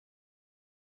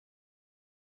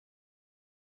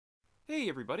Hey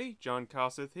everybody, Jon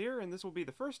Causith here, and this will be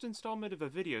the first installment of a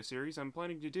video series I'm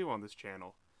planning to do on this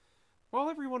channel. While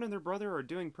everyone and their brother are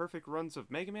doing perfect runs of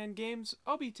Mega Man games,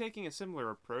 I'll be taking a similar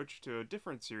approach to a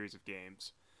different series of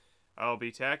games. I'll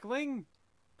be tackling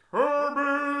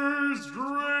Kirby's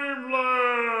Dreamland!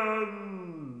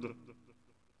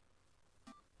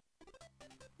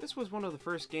 This was one of the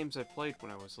first games I played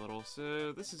when I was little,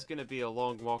 so this is gonna be a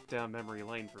long walk down memory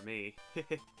lane for me.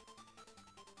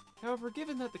 However,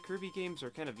 given that the Kirby games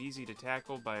are kind of easy to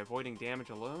tackle by avoiding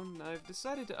damage alone, I've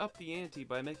decided to up the ante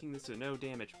by making this a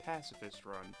no-damage pacifist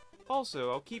run. Also,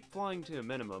 I'll keep flying to a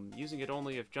minimum, using it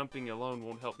only if jumping alone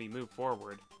won't help me move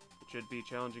forward. It should be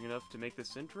challenging enough to make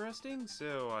this interesting,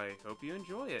 so I hope you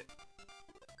enjoy it.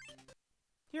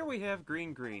 Here we have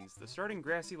Green Greens, the starting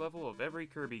grassy level of every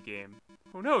Kirby game.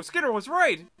 Oh no, Skinner was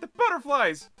right! The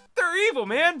butterflies! They're evil,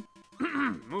 man!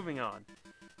 Moving on.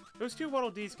 Those two Waddle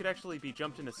Dees could actually be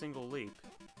jumped in a single leap.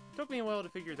 Took me a while to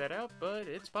figure that out, but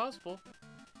it's possible.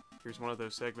 Here's one of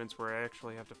those segments where I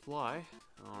actually have to fly.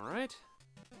 Alright.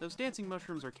 Those dancing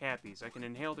mushrooms are cappies. I can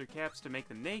inhale their caps to make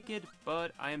them naked,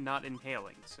 but I am not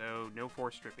inhaling, so no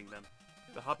force stripping them.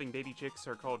 The hopping baby chicks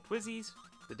are called Twizzies,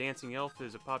 the dancing elf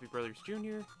is a Poppy Brothers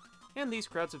Jr., and these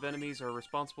crowds of enemies are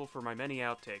responsible for my many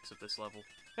outtakes of this level.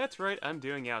 That's right, I'm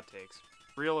doing outtakes.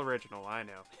 Real original, I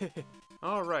know.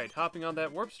 Alright, hopping on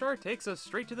that warp star takes us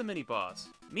straight to the mini-boss.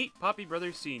 Meet Poppy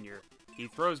Brothers Sr. He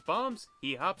throws bombs,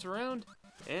 he hops around,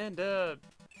 and,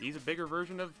 he's a bigger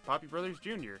version of Poppy Brothers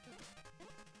Jr.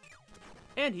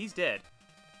 And he's dead.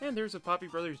 And there's a Poppy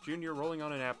Brothers Jr. rolling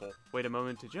on an apple. Wait a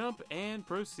moment to jump, and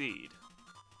proceed.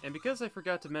 And because I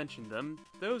forgot to mention them,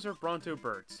 those are Bronto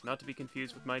Birds, not to be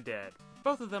confused with my dad.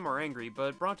 Both of them are angry,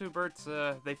 but Bronto Birds,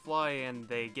 they fly and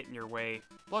they get in your way.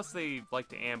 Plus they like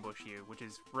to ambush you, which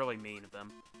is really mean of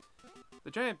them.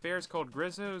 The giant bears called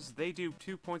Grizzos, they do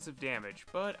 2 points of damage,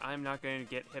 but I'm not going to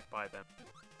get hit by them.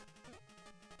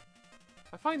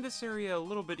 I find this area a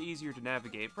little bit easier to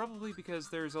navigate, probably because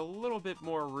there's a little bit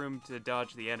more room to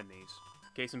dodge the enemies.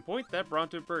 Case in point, that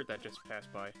Bronto Bird that just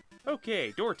passed by.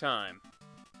 Okay, door time!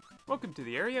 Welcome to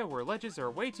the area where ledges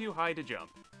are way too high to jump.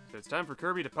 So it's time for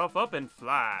Kirby to puff up and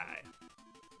fly.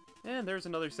 And there's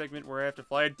another segment where I have to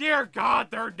fly. Dear God,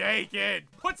 they're naked!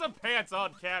 Put some pants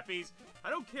on, Cappies! I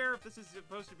don't care if this is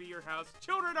supposed to be your house.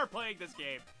 Children are playing this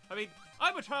game. I mean,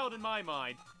 I'm a child in my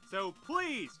mind. So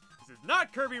please, this is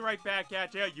not Kirby right back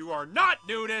at you. You are not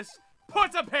nudists.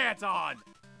 Put some pants on!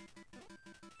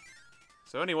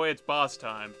 So anyway, it's boss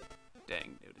time.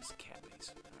 Dang nudist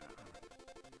Cappies.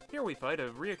 Here we fight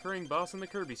a reoccurring boss in the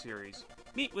Kirby series.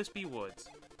 Meet Wispy Woods.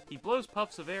 He blows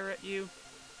puffs of air at you,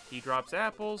 he drops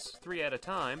apples, 3 at a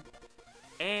time,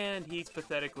 and he's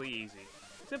pathetically easy.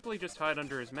 Simply just hide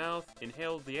under his mouth,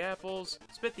 inhale the apples,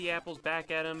 spit the apples back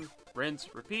at him,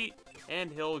 rinse, repeat,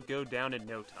 and he'll go down in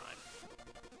no time.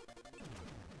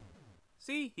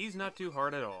 See, he's not too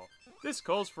hard at all. This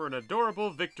calls for an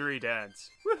adorable victory dance.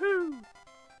 Woohoo!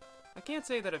 I can't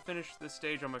say that I finished this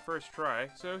stage on my first try,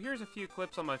 so here's a few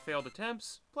clips on my failed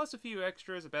attempts, plus a few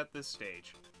extras about this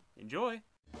stage. Enjoy!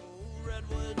 Oh,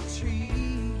 Redwood tree,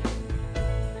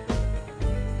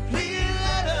 please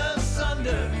let us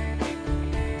under.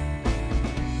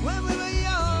 When we were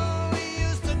young, we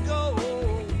used to go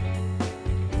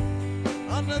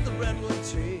under the Redwood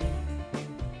tree.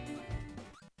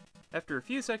 After a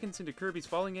few seconds into Kirby's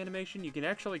falling animation, you can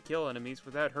actually kill enemies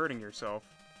without hurting yourself.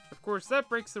 Of course, that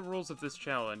breaks the rules of this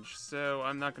challenge, so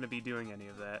I'm not going to be doing any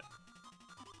of that.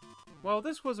 While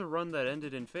this was a run that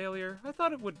ended in failure, I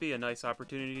thought it would be a nice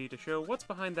opportunity to show what's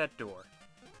behind that door.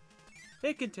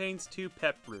 It contains 2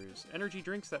 pep brews, energy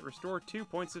drinks that restore 2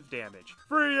 points of damage.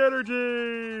 Free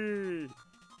energy!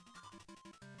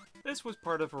 This was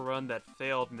part of a run that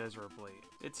failed miserably.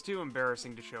 It's too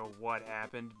embarrassing to show what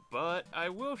happened, but I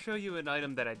will show you an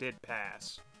item that I did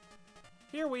pass.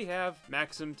 Here we have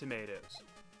Maxim Tomatoes.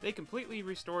 They completely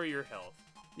restore your health.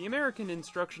 The American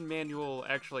instruction manual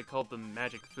actually called them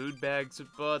magic food bags,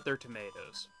 but they're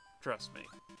tomatoes. Trust me.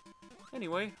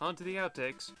 Anyway, on to the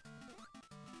outtakes.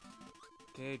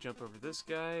 Okay, jump over this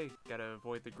guy. Gotta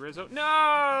avoid the Grizzo.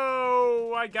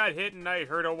 No! I got hit and I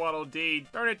heard a Waddle Dee.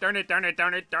 Darn it, darn it, darn it,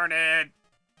 darn it, darn it!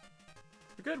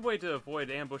 A good way to avoid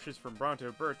ambushes from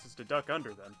Bronto Birds is to duck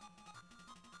under them.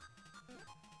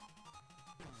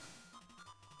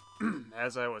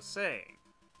 As I was saying.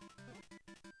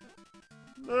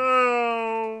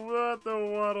 No, not the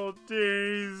Waddle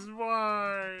Dees,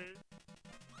 why?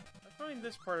 I find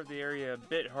this part of the area a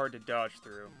bit hard to dodge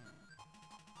through.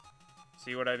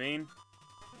 See what I mean?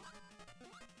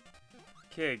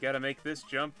 Okay, gotta make this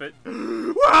jump at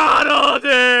Waddle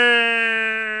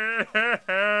Dee!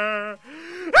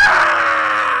 Ah!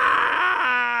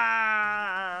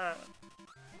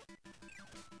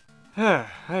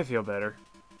 I feel better.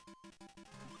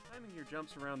 Timing your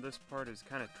jumps around this part is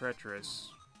kind of treacherous.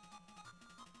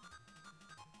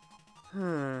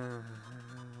 And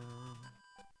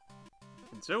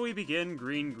so we begin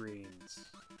Green Greens.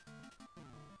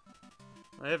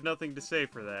 I have nothing to say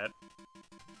for that.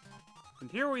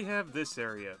 And here we have this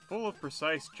area, full of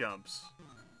precise jumps.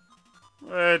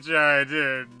 Which I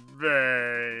didn't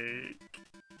make.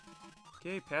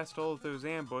 Okay, past all of those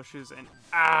ambushes, and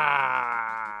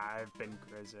I've been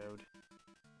grizzoed.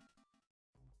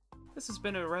 This has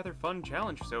been a rather fun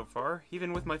challenge so far,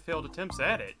 even with my failed attempts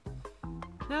at it.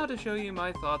 Now to show you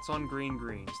my thoughts on Green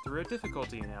Greens through a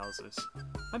difficulty analysis.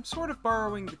 I'm sort of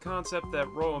borrowing the concept that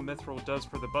RoahmMythril does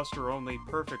for the Buster-only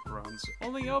perfect runs,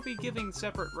 only I'll be giving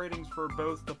separate ratings for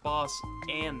both the boss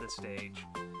and the stage.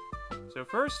 So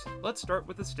first, let's start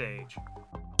with the stage.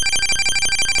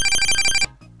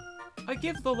 I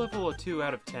give the level a 2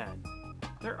 out of 10.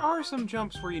 There are some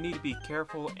jumps where you need to be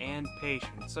careful and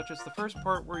patient, such as the first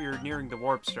part where you're nearing the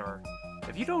Warp Star.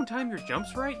 If you don't time your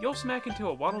jumps right, you'll smack into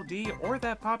a Waddle Dee or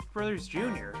that Poppy Brothers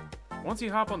Jr. Once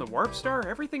you hop on the Warp Star,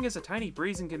 everything is a tiny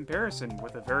breeze in comparison,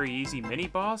 with a very easy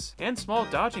mini-boss, and small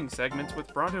dodging segments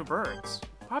with Bronto Birds.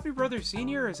 Poppy Brothers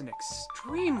Sr. is an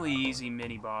extremely easy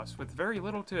mini-boss, with very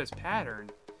little to his pattern.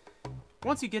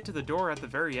 Once you get to the door at the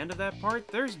very end of that part,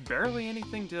 there's barely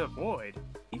anything to avoid.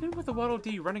 Even with the Waddle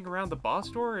Dee running around the boss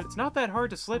door, it's not that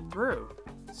hard to slip through.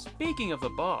 Speaking of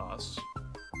the boss,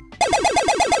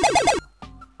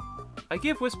 I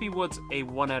give Wispy Woods a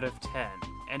 1 out of 10,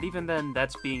 and even then,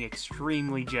 that's being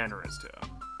extremely generous to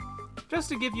him. Just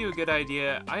to give you a good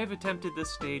idea, I have attempted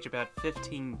this stage about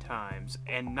 15 times,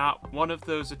 and not one of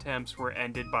those attempts were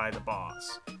ended by the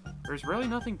boss. There's really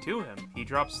nothing to him. He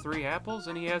drops 3 apples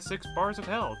and he has 6 bars of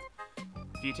health.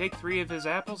 If you take 3 of his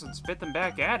apples and spit them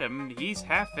back at him, he's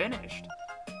half finished.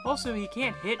 Also, he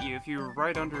can't hit you if you're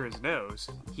right under his nose.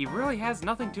 He really has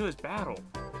nothing to his battle.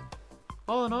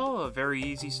 All in all, a very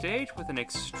easy stage with an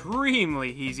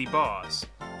extremely easy boss.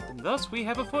 And thus we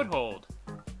have a foothold.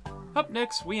 Up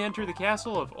next, we enter the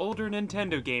castle of older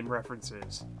Nintendo game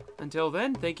references. Until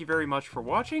then, thank you very much for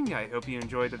watching, I hope you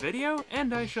enjoyed the video,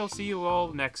 and I shall see you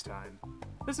all next time.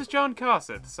 This is Jon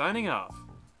Causith, signing off.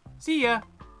 See ya!